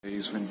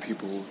Days when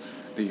people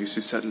they used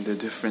to settle their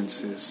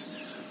differences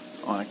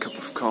on a cup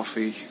of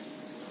coffee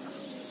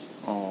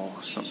or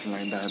something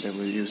like that. They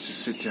were used to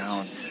sit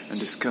down and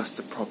discuss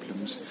the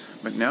problems.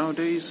 But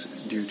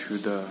nowadays, due to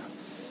the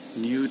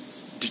new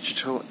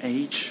digital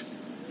age,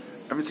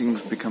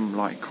 everything's become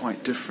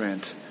quite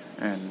different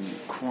and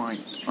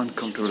quite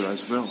uncomfortable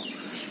as well.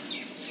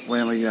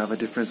 Whenever you have a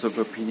difference of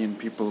opinion,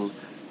 people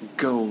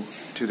go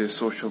to their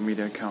social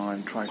media account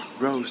and try to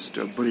roast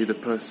or bully the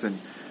person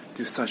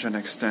to such an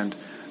extent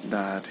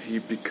that he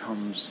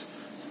becomes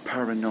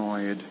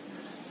paranoid,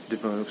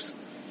 develops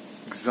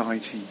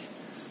anxiety,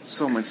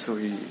 so much so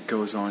he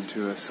goes on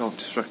to a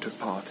self-destructive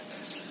path.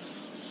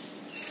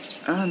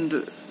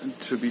 And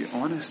to be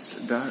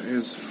honest, that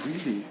is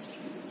really,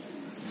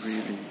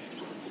 really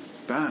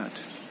bad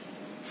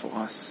for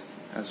us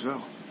as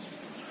well.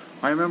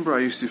 I remember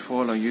I used to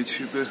follow a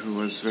YouTuber who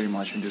was very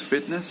much into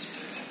fitness,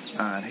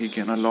 and he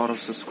gained a lot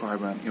of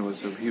subscribers, and he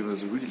was a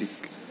really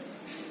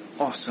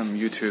awesome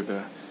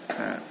YouTuber.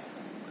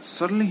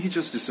 Suddenly he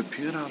just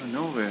disappeared out of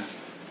nowhere,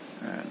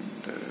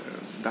 and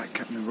that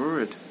kept me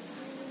worried.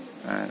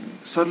 And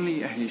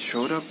suddenly he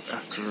showed up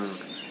after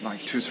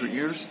 2-3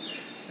 years,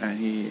 and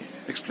he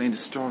explained the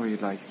story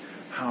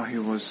how he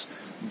was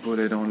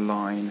bullied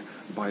online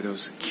by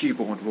those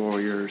keyboard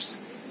warriors,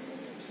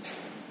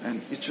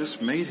 and it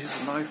just made his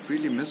life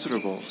really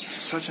miserable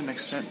to such an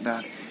extent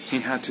that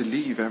he had to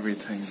leave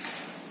everything.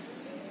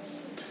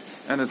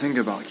 And the thing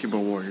about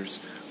keyboard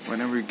warriors,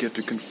 whenever you get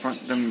to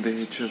confront them,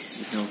 they just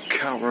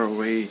cower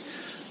away,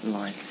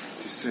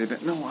 to say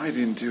that no, I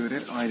didn't do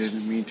it, I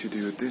didn't mean to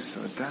do this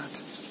or that.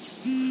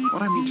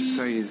 What I mean to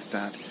say is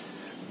that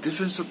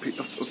difference of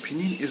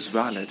opinion is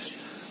valid,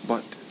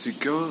 but to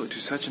go to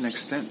such an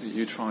extent that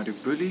you try to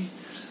bully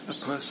a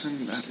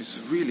person, that is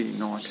really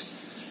not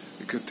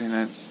a good thing,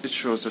 and it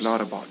shows a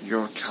lot about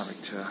your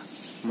character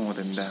more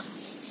than them.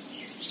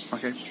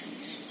 Okay,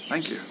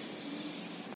 thank you.